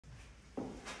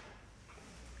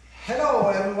Hello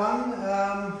everyone,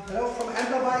 hello from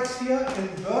Antler Bikes here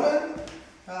in Berlin.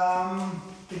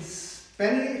 It's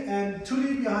Benny and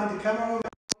Tully behind the camera.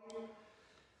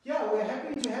 Yeah, we're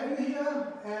happy to have you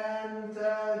here, and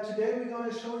today we're going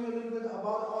to show you a little bit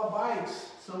about our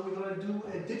bikes. So we're going to do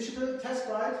a digital test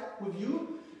ride with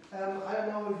you. I don't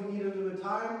know if you need a little bit of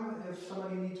time, if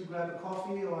somebody needs to grab a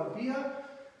coffee or a beer.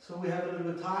 So we have a little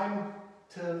bit of time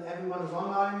till everyone is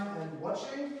online and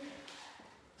watching.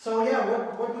 So yeah,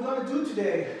 what we're going to do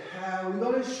today, we're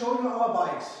going to show you our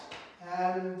bikes.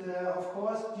 And of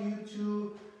course, due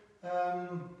to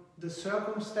the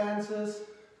circumstances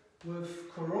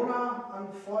with Corona,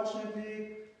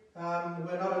 unfortunately,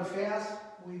 we're not on fairs.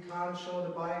 We can't show the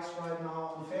bikes right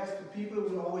now on fairs to people.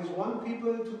 We always want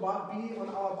people to be on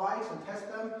our bikes and test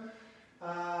them.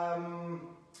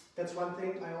 That's one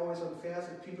thing I always on fairs.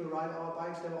 If people ride our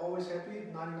bikes, they're always happy,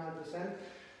 99%.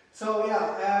 So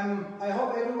yeah, I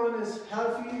hope everyone is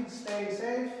healthy, stay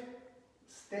safe,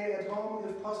 stay at home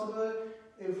if possible.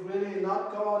 If really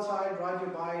not, go outside, ride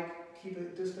your bike, keep a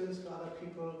distance to other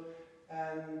people,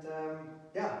 and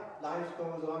yeah, life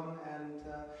goes on. And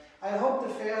I hope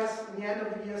the fairs, in the end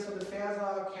of the year, so the fairs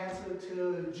are cancelled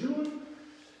till June.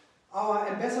 Our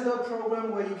ambassador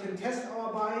program, where you can test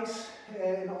our bikes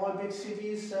in all big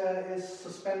cities, is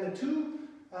suspended too.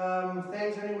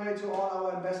 Thanks anyway to all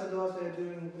our ambassadors, they're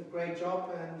doing a great job,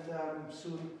 and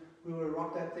soon we will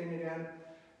rock that thing again.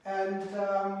 And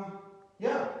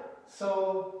yeah,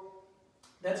 so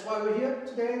that's why we're here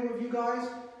today with you guys.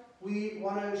 We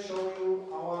want to show you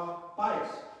our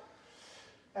bikes.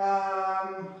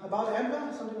 About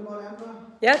Antler, something about Antler?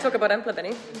 Yeah, talk about Antler,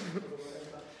 Benny.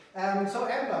 So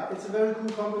Antler, it's a very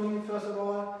cool company, first of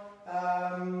all.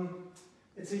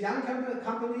 It's a young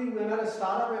company, we're not a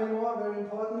startup anymore, very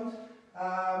important.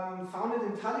 Founded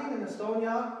in Tallinn in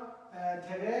Estonia,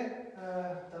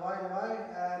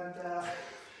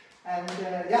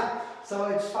 yeah, so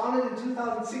it's founded in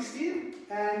 2016,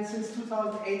 and since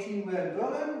 2018 we're in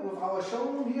Berlin with our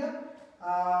showroom here.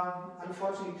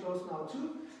 Unfortunately closed now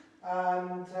too.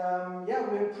 And yeah,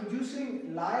 we're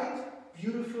producing light,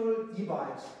 beautiful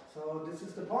e-bikes. So this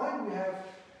is the point. We have,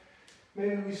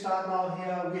 maybe we start now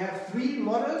here. We have 3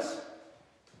 models.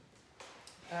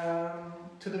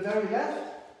 To the very left,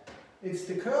 it's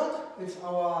the Kurt. It's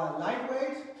our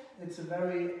lightweight. It's a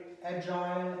very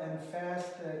agile and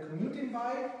fast commuting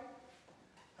bike.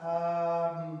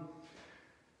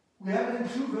 We have it in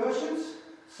 2 versions.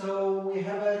 So we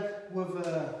have it with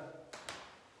a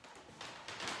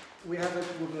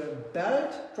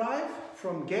belt drive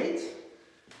from Gates.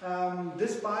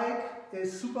 This bike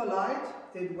is super light.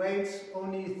 It weighs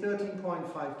only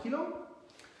 13.5 kilo.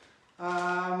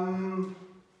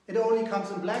 It only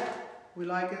comes in black. We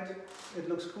like it. It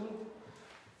looks cool.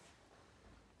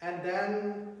 And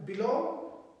then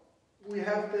below we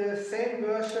have the same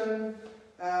version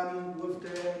with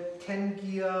the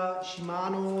 10-gear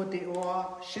Shimano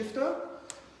Deore shifter.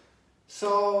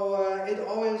 So it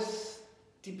always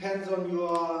depends on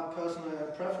your personal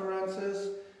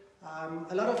preferences.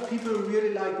 A lot of people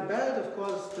really like the belt. Of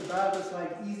course, the belt is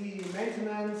like easy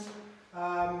maintenance,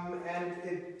 and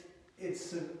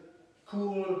it's a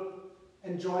cool,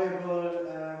 enjoyable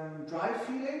drive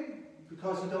feeling,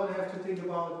 because you don't have to think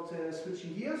about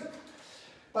switching gears.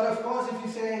 But of course, if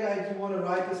you say like you want to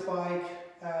ride this bike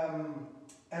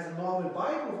as a normal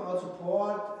bike without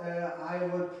support, I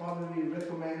would probably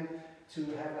recommend to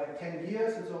have like 10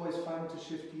 gears. It's always fun to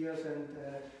shift gears, and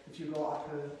if you go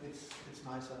uphill, it's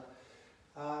nicer.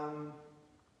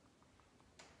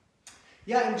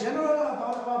 Yeah, in general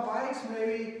about our bikes,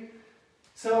 maybe.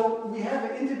 So we have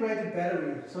an integrated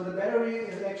battery. So the battery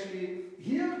is actually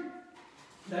here.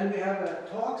 Then we have a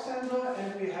torque sensor,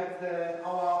 and we have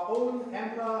our own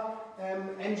Antler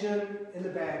engine in the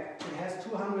back. It has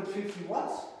 250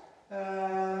 watts.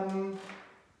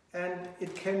 And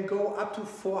it can go up to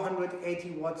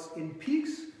 480 watts in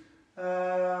peaks.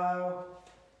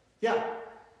 Yeah,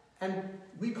 and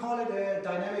we call it a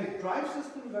dynamic drive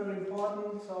system, very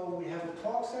important. So we have a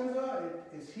torque sensor,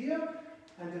 it is here,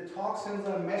 and the torque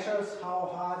sensor measures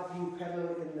how hard you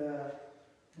pedal in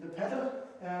the pedal,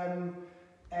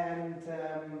 and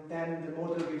then the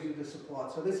motor gives you the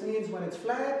support. So this means when it's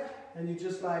flat and you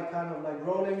just like kind of like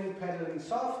rolling, pedaling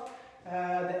soft,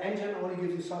 the engine only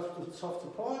gives you soft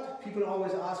support. People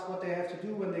always ask what they have to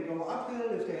do when they go uphill,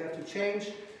 if they have to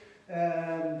change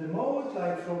the mode,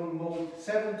 like from mode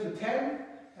 7 to 10.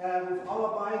 With our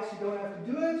bikes you don't have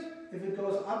to do it. If it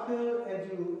goes uphill and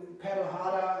you pedal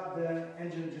harder, the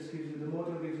engine just gives you, the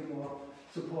motor gives you more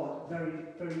support. Very,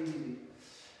 very easy.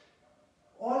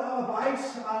 All our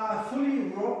bikes are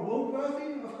fully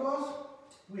roadworthy, of course.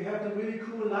 we have the really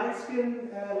cool light skin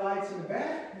lights in the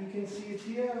back. You can see it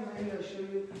here. Maybe I'll show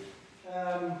you.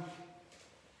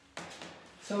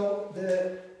 So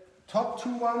the top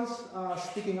two ones are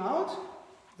sticking out.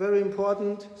 Very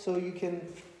important, so you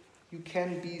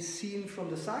can be seen from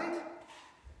the side.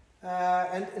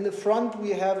 And in the front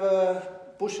we have a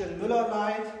Busch & Müller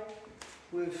light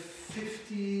with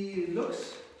 50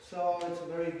 lux, so it's a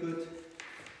very good,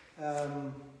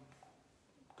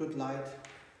 good light,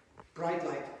 bright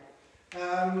light.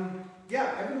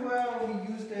 Yeah, everywhere we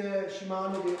use the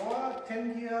Shimano Deore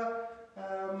 10-year,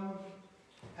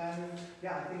 and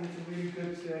yeah, I think it's a really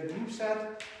good group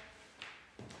set.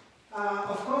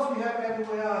 Of course, we have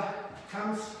everywhere,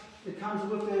 it comes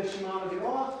with the Shimano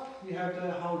Deore. We have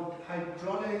the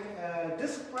hydraulic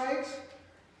disc brakes.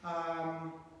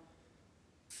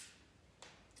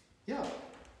 Yeah,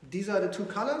 these are the two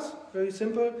colors, very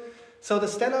simple. So the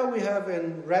Stella we have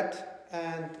in red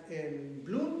and in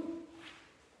blue.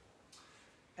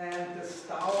 And the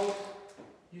Stout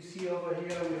you see over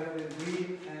here we have in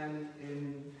green and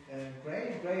in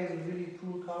grey. Grey is a really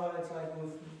cool color, it's like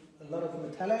with a lot of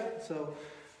metallic, so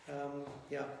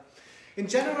yeah. In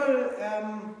general,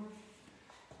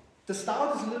 the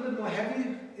Stout is a little bit more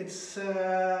heavy. It's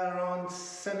around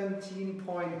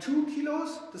 17.2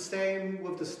 kilos. The same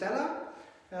with the Stella.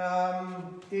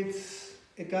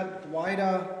 It got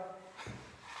wider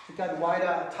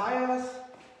tires,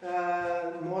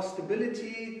 more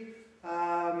stability.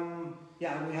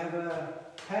 Yeah, we have a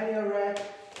pannier rack.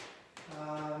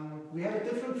 We have a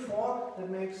different fork that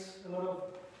makes a lot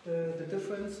of the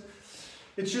difference.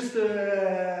 It's just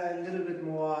a little bit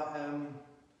more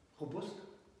robust.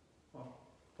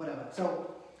 Whatever.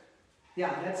 So,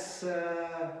 yeah, that's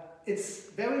it's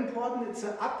very important. It's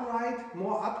an upright,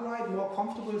 more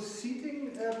comfortable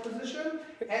seating position.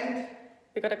 And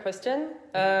we got a question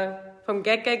from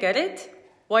Get It.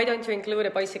 Why don't you include a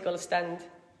bicycle stand?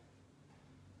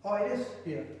 Oh, it is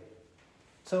here.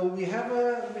 So we have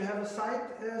a side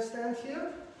stand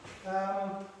here.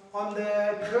 On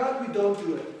the curb we don't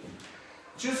do it,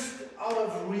 just out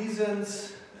of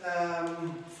reasons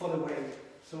for the weight.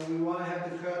 So we want to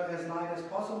have the curb as light as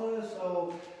possible,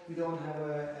 so we don't have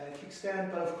a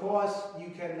kickstand. But of course,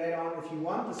 you can later on if you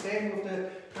want. The same with the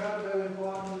curb, very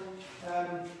important.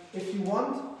 If you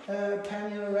want a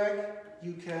pannier rack,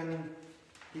 you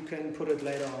can put it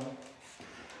later on.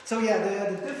 So yeah,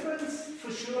 the difference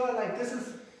for sure. Like this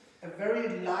is a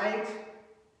very light,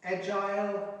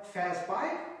 agile, fast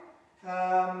bike.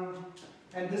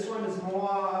 And this one is more,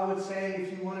 I would say,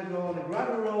 if you want to go on a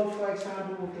gravel road, for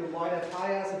example, with the wider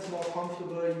tires, it's more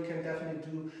comfortable. You can definitely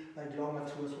do like longer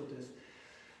tours with this.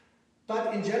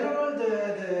 But in general,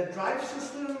 the drive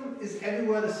system is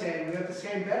everywhere the same. We have the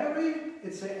same battery.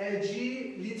 It's an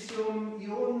LG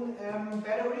lithium-ion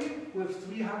battery with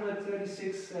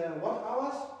 336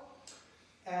 watt-hours,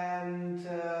 and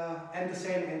the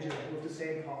same engine with the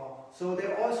same power. So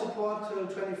they all support till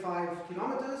 25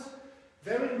 kilometers.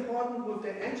 Very important with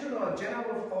the engine or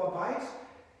general with our bikes,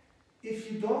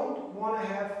 if you don't want to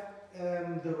have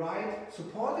the ride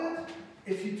supported,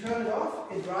 if you turn it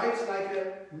off, it rides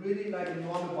really like a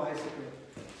normal bicycle.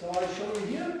 So I'll show you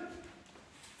here.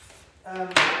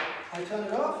 I turn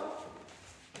it off,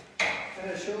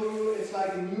 and I show you it's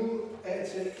like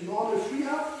it's a normal free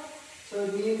up. So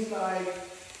it means like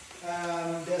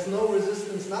there's no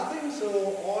resistance, nothing.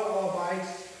 So all our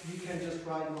bikes, you can just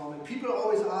ride normal. People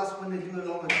always ask when they do a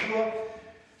longer tour,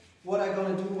 what I'm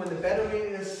going to do when the battery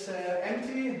is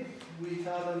empty. We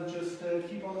tell them just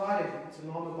keep on riding. It's a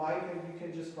normal bike and you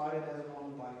can just ride it as a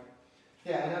normal bike.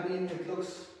 Yeah, and I mean it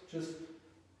looks just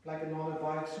like a normal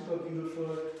bike, super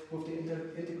beautiful with the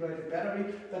integrated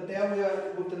battery. But there we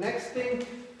are with the next thing,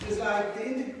 is like the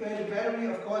integrated battery.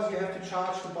 Of course you have to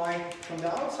charge the bike from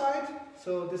the outside.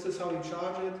 So this is how you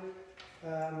charge it.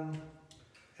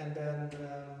 And then,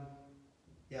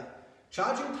 yeah,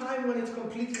 charging time when it's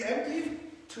completely empty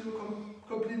to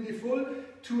completely full,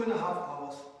 2.5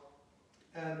 hours.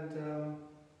 And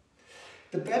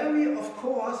the battery, of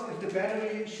course, if the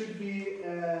battery should be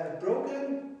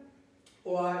broken,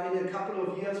 or in a couple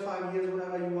of years, 5 years,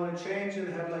 whatever, you want to change it,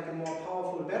 have like a more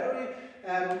powerful battery,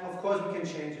 of course we can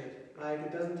change it. Like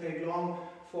it doesn't take long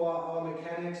for our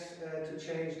mechanics to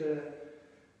change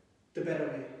the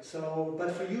battery. So,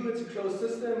 but for you it's a closed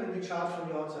system and you charge from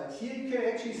the outside. Here you can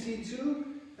actually see too,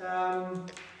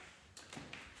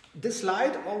 this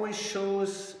light always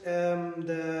shows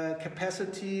the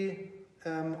capacity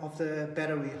of the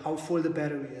battery, how full the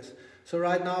battery is. So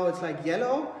right now it's like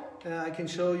yellow. I can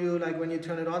show you like when you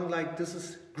turn it on, like this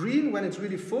is green when it's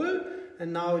really full,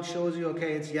 and now it shows you,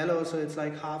 okay, it's yellow, so it's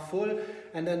like half full,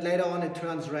 and then later on it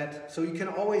turns red. So you can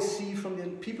always see from the,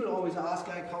 people always ask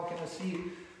like, how can I see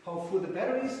how full the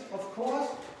battery is? Of course,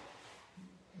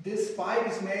 this bike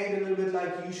is made a little bit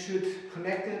like you should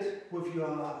connect it with your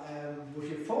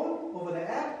phone over the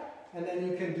app, and then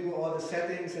you can do all the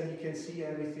settings and you can see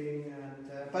everything.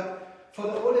 And but for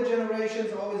the older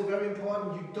generations, always very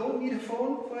important, you don't need a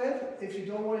phone for it. If you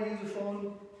don't want to use a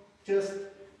phone, just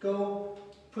go,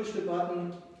 push the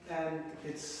button, and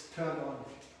it's turned on.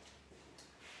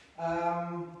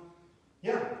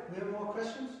 Yeah, we have more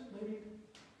questions, maybe?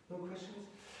 No questions?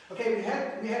 Okay,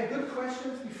 we had good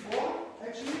questions before,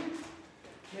 actually.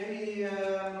 Maybe I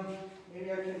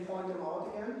can point them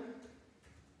out again.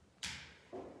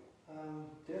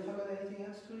 Did I forget anything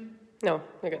else to you? No,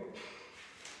 you're good.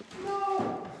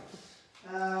 No!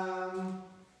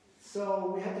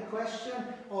 So we had the question,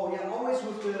 oh yeah, always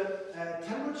with the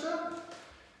temperature.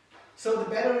 So the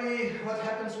battery, what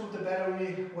happens with the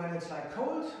battery when it's like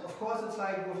cold? Of course it's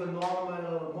like with a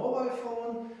normal mobile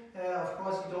phone. Of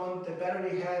course the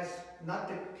battery has not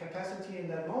the capacity in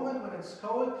that moment when it's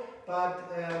cold, but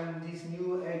these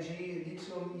new LG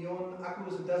lithium-ion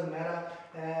accus, it doesn't matter.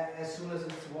 As soon as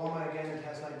it's warmer again, it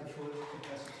has like the full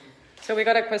capacity. So we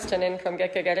got a question in from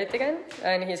Gecko Gerrit again,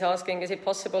 and he's asking, is it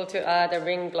possible to add a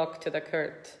ring lock to the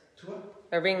Kurt? To what?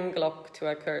 A ring lock to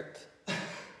a Kurt.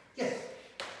 Yes.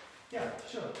 Yeah,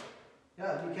 sure.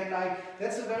 Yeah, you can like,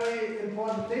 that's a very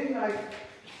important thing, like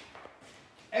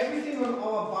everything on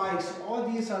our bikes, all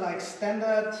these are like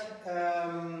standard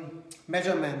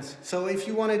measurements. So if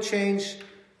you want to change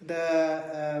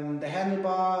the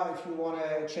handlebar, if you want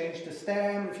to change the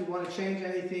stem, if you want to change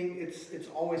anything, it's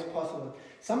always possible.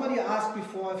 Somebody asked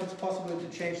before if it's possible to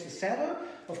change the saddle.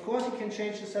 Of course you can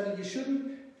change the saddle. You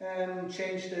shouldn't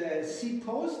change the seat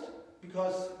post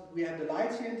because we have the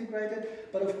lights here integrated,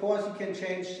 but of course you can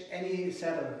change any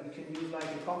saddle. You can use like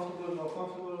a more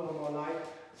comfortable or more light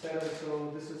saddle,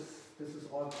 so this is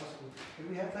all possible. And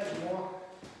we have like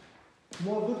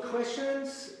more good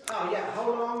questions. Oh yeah, how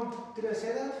long did I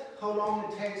say that? How long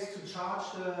it takes to charge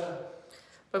the...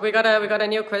 But we got a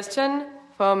new question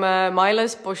from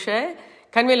Miles Boucher.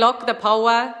 Can we lock the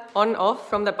power on off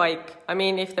from the bike? I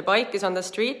mean, if the bike is on the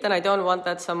street, then I don't want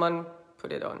that someone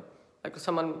put it on, like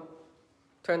someone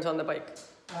turns on the bike.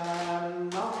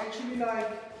 No, actually, like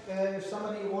if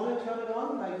somebody want to turn it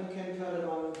on, like you can turn it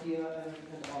on here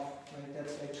and off. Like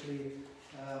that's actually,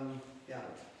 yeah.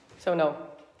 So no.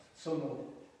 So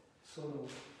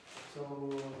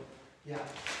yeah.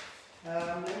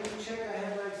 Let me check. I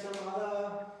have like some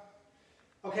other.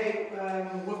 Okay,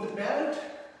 with the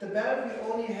belt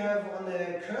we only have on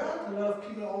the Kurt. A lot of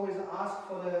people always ask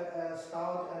for the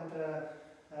Stout and the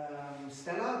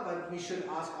Stella, but we should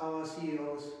ask our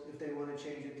CEOs if they want to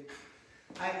change it.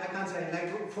 I can't say.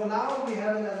 Like for now, we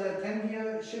have it as a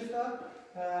 10-gear shifter,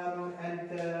 and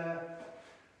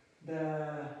the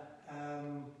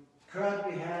Kurt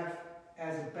we have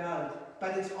as a belt.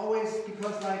 But it's always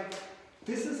because like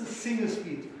this is a single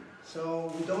speed,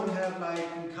 so we don't have like,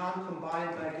 we can't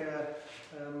combine like a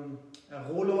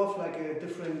roll-off, like a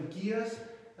different gears.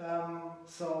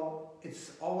 So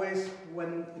it's always,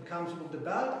 when it comes with the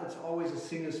belt, it's always a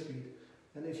single speed.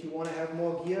 And if you want to have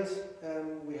more gears,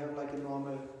 we have like a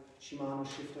normal Shimano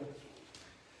shifter.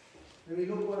 When we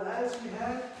look what else we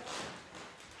have,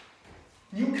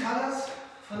 new colors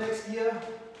for next year,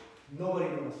 nobody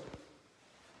knows.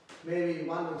 Maybe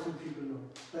 1 or 2 people know,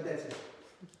 but that's it.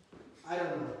 I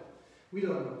don't know. We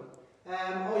don't know.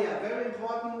 Oh yeah, very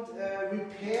important,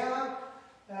 repair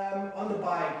on the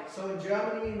bike. So in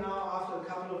Germany now, after a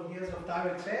couple of years of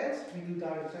direct sales, we do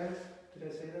direct sales. Did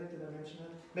I say that? Did I mention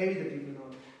that? Maybe the people know.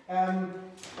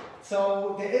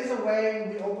 So there is a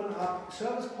way we open up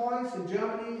service points in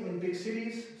Germany, in big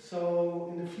cities.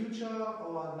 So in the future,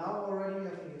 or now already,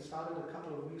 I think it started a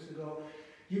couple of weeks ago,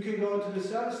 you can go to the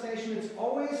service station. It's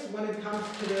always, when it comes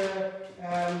to the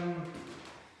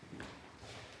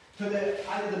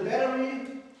either the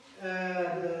battery,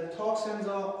 the torque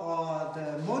sensor, or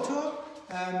the motor,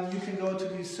 you can go to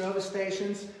these service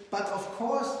stations. But of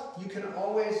course, you can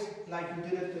always, like we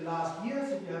did it the last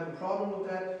years, if you have a problem with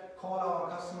that, call our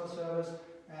customer service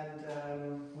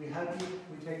and we help you.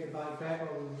 We take the bike back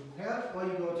or we repair it, or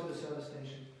you go to the service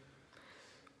station.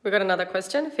 We got another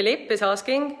question. Philippe is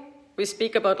asking, we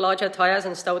speak about larger tires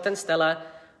and Stout and Stella.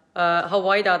 How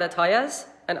wide are the tires,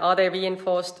 and are they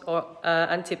reinforced or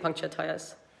anti-puncture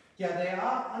tires? Yeah, they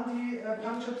are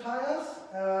anti-puncture tires.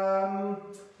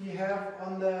 We have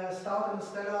on the Stout and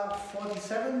Stella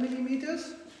 47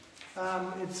 millimeters.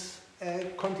 It's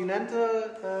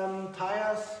Continental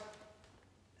tires,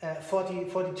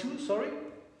 42, sorry.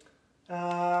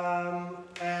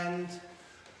 And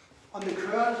on the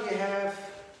current we have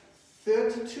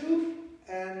 32,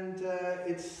 and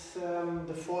it's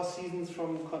the 4 seasons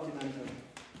from Continental.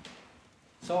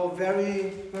 So very,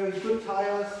 very good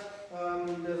tires.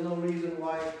 There's no reason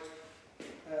why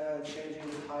changing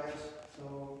the tires.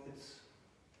 So it's,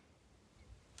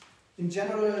 in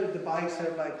general, the bikes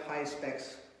have like high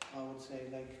specs, I would say.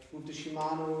 Like with the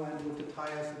Shimano and with the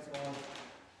tires, it's all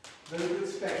very good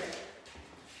specs.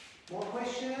 More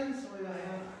questions?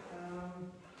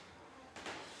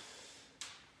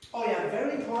 Oh yeah,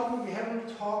 very important, we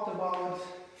haven't talked about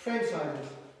frame sizes.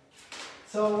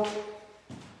 So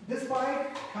this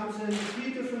bike comes in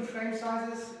 3 different frame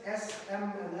sizes, S,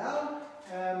 M and L.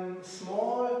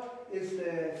 Small is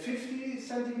the 50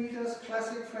 centimeters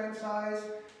classic frame size,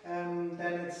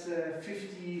 then it's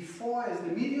 54 is the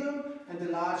medium, and the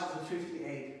large is a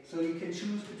 58. So you can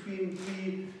choose between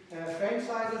 3 frame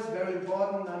sizes, very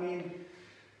important. I mean,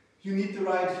 you need the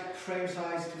right frame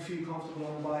size to feel comfortable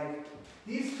on the bike.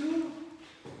 These two,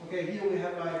 okay, here we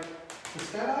have like the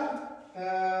Stella.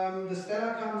 The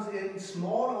Stella comes in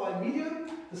small or in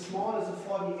medium. The small is a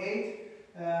 48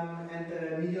 and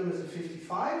the medium is a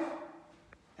 55.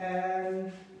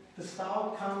 And the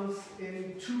Stout comes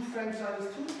in 2 frame sizes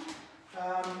too.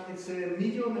 It's a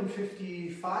medium in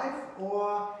 55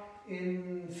 or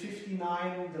in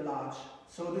 59 the large.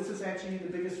 So this is actually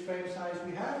the biggest frame size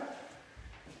we have.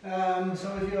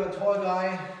 So if you're a tall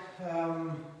guy,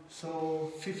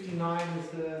 so 59 is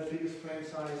the biggest frame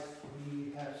size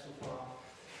we have so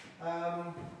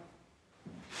far.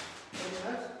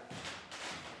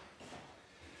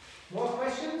 More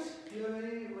questions?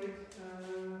 Wait.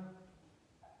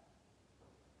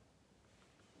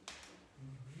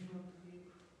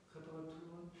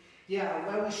 Yeah,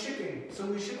 where we're shipping. So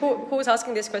we ship. Who's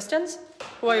asking these questions?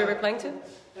 Who are you replying to?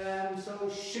 So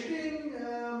shipping,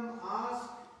 ask.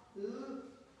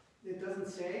 It doesn't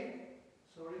say.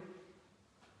 Sorry.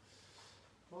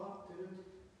 What did it?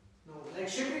 No, like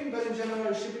shipping, but in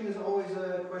general, shipping is always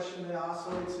a question they ask.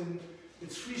 So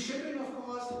it's free shipping, of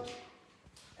course,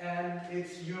 and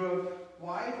it's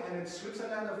Europe-wide, and it's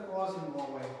Switzerland, of course, and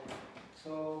Norway.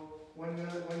 So when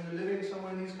you're living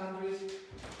somewhere in these countries,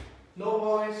 no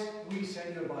worries, we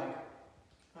send you a bike.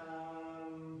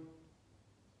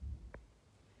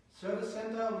 Service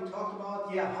center, we talked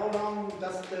about, yeah, how long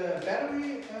does the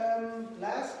battery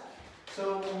last?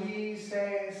 So we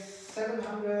say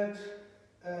 700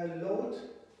 loading,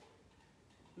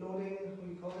 what do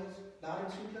you call it?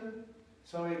 Ladezyklen?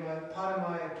 Sorry, pardon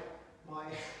my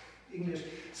English.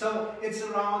 So it's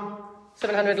around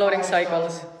 700 loading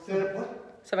cycles. What?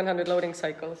 700 loading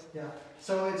cycles. Yeah,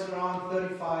 so it's around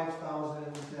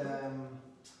 35,000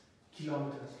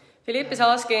 kilometers. Philippe is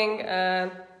asking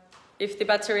if the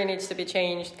battery needs to be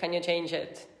changed, can you change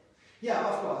it? Yeah,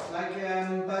 of course. Like,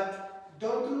 but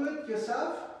don't do it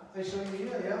yourself. I show you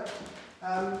here.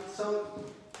 Yeah. So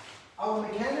our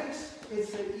mechanics,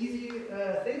 it's an easy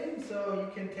thing. So you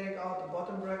can take out the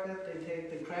bottom bracket. They take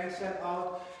the crankset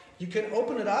out. You can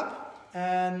open it up,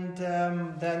 and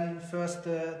then first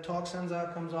the torque sensor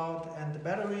comes out and the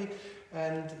battery.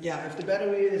 And yeah, if the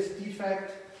battery is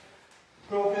defect,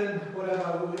 broken,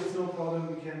 whatever, it's no problem.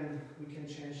 We can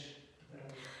change.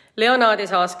 Leonard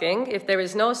is asking if there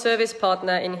is no service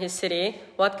partner in his city,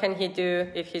 what can he do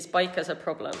if his bike has a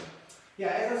problem? Yeah,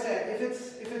 as I said, if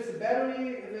it's the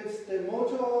battery, if it's the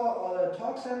motor or the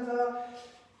torque sensor,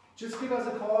 just give us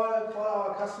a call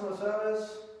our customer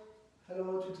service.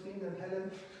 Hello to Trine and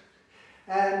Helen.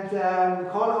 And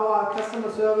call our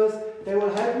customer service. They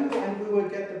will help you, and we will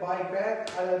get the bike back.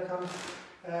 Either it comes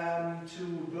to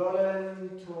Berlin,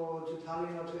 to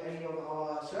Tallinn, or to any of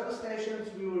our service stations.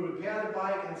 We will repair the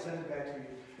bike and send it back to you.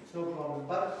 It's no problem.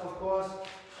 But of course,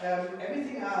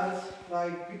 everything else,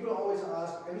 like people always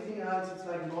ask, everything else, it's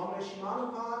like normal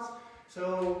Shimano parts.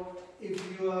 So if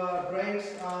your brakes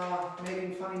are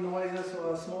making funny noises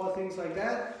or small things like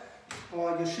that,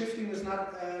 or your shifting is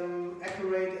not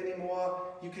accurate anymore,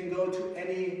 you can go to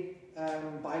any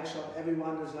bike shop.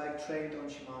 Everyone is like trained on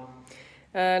Shimano.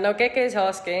 Now Keke is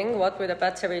asking, what would a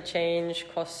battery change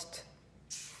cost?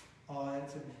 Oh,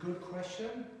 that's a good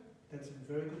question. That's a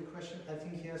very good question. I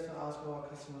think he has to ask our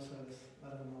customer service. I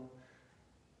don't know.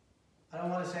 I don't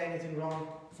want to say anything wrong.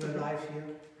 We're live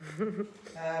here.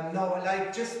 No,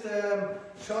 like just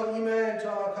short email to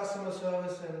our customer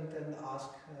service and ask.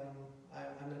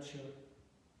 I'm not sure.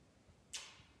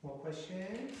 More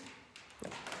questions?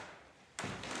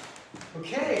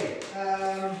 Okay.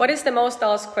 What is the most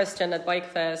asked question at bike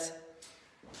fairs?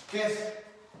 Yes.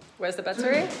 Where's the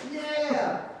battery?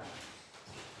 Yeah.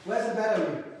 Where's the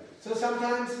battery? So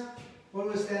sometimes when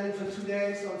we were standing for 2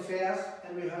 days on fairs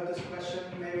and we heard this question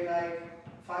maybe like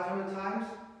 500 times,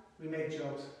 we make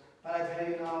jokes. But I tell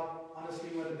you now, honestly,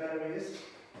 what the battery is.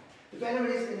 The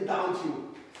battery is in the down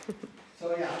tube.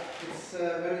 So yeah, it's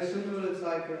very simple. It's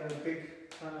like a big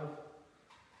kind of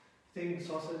thing,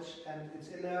 sausage, and it's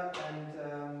in there.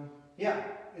 And yeah,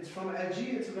 it's from LG.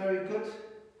 It's a very good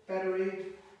battery.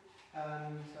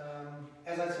 And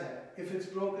as I said, if it's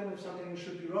broken, if something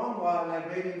should be wrong, or like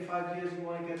maybe in 5 years you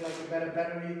want to get like a better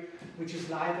battery, which is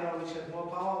lighter, which has more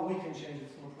power, we can change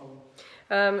it, no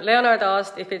problem. Leonard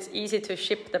asked if it's easy to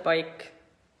ship the bike.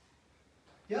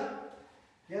 Yeah,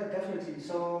 definitely.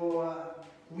 So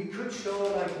we could show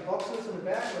like the boxes in the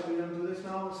back, but we don't do this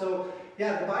now. So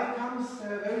yeah, the bike comes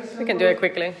very simple. We can do it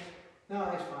quickly.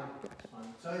 No, it's fine. It's fine.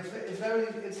 So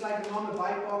it's like a normal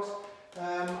bike box.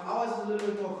 Ours is a little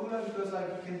bit more cooler because like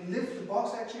you can lift the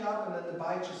box actually up and then the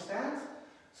bike just stands.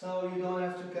 So you don't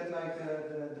have to get like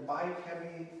the bike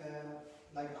heavy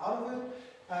like out of it.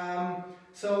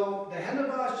 So the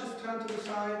handlebars just turn to the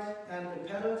side and the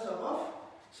pedals are off.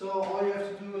 So all you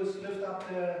have to do is lift up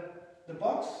the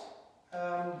box.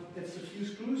 It's a few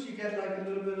screws. You get like a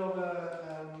little bit of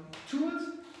tools.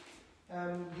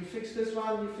 You fix this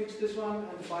one,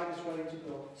 and the bike is ready to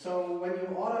go. So when you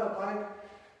order a bike,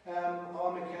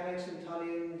 our mechanics in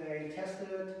Tallinn, they test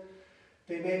it.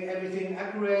 They make everything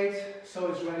accurate,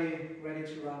 so it's ready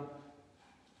to run.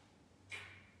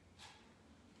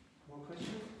 More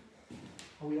questions?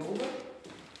 Are we over?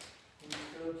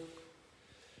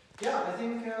 Yeah, I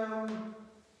think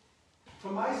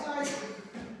from my side.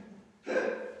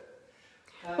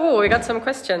 Oh, we got some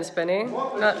questions, Benni.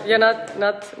 You're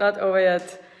not over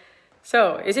yet.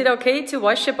 So, is it okay to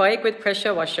wash a bike with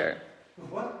pressure washer?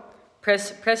 What?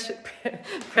 Pressure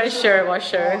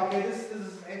washer. Okay, this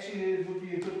is actually would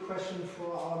be a good question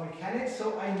for our mechanics.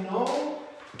 So I know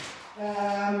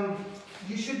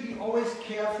you should be always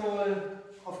careful,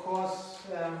 of course,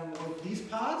 with these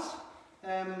parts.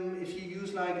 If you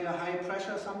use like a high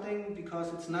pressure or something,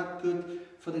 because it's not good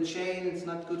for the chain, it's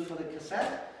not good for the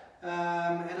cassette.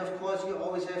 And of course you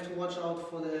always have to watch out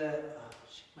for the,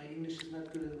 my English is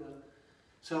not good as well.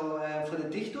 So for the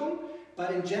Dichtung,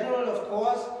 but in general, of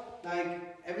course,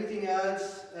 like everything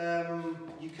else,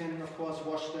 you can of course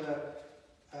wash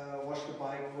the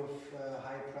bike with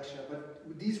high pressure. But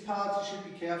with these parts, you should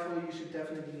be careful. You should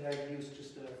definitely like use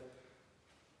just a.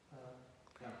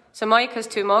 Yeah. So Mike has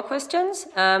 2 more questions.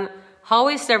 How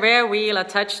is the rear wheel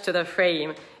attached to the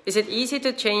frame? Is it easy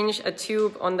to change a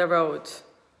tube on the road?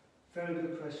 Very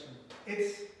good question.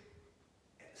 It's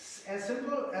as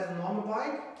simple as a normal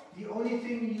bike. The only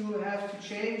thing you have to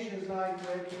change is like,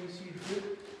 where can you see the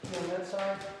grip on that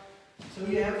side? So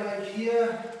you have like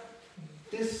here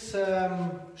this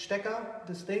stecker,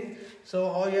 this thing. So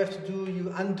all you have to do,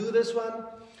 you undo this one,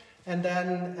 and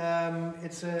then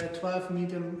it's a 12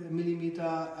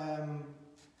 millimeter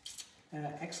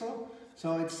axle.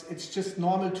 So it's just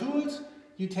normal tools.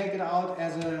 You take it out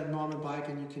as a normal bike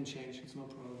and you can change. It's no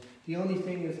problem. The only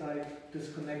thing is like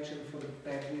this connection for the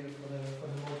back wheel for the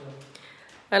motor.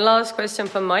 And last question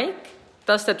from Mike.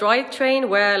 Does the drivetrain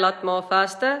wear a lot more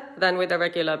faster than with a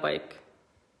regular bike?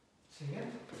 Say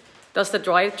again? Does the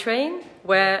drivetrain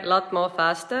wear a lot more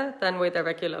faster than with a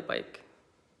regular bike?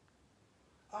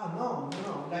 No.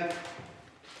 Like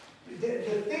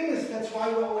the thing is, that's why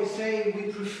we always say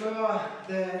we prefer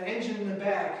the engine in the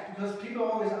back, because people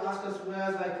always ask us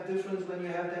where's like the difference when you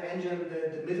have the engine,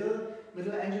 the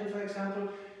middle engine, for example.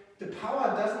 The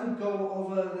power doesn't go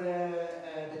over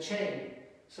the chain.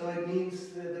 So it means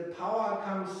the power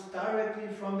comes directly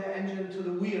from the engine to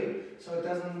the wheel, so it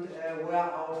doesn't wear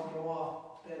out more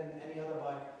than any other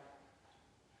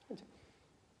bike.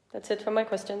 That's it for my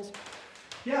questions.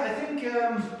 Yeah, I think,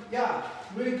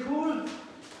 really cool.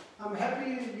 I'm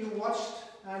happy you watched,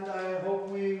 and I hope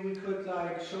we could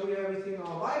like show you everything on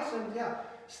our bikes, and yeah,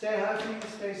 stay healthy,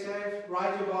 stay safe,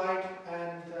 ride your bike,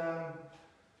 and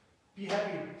be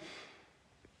happy.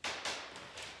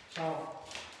 Ciao.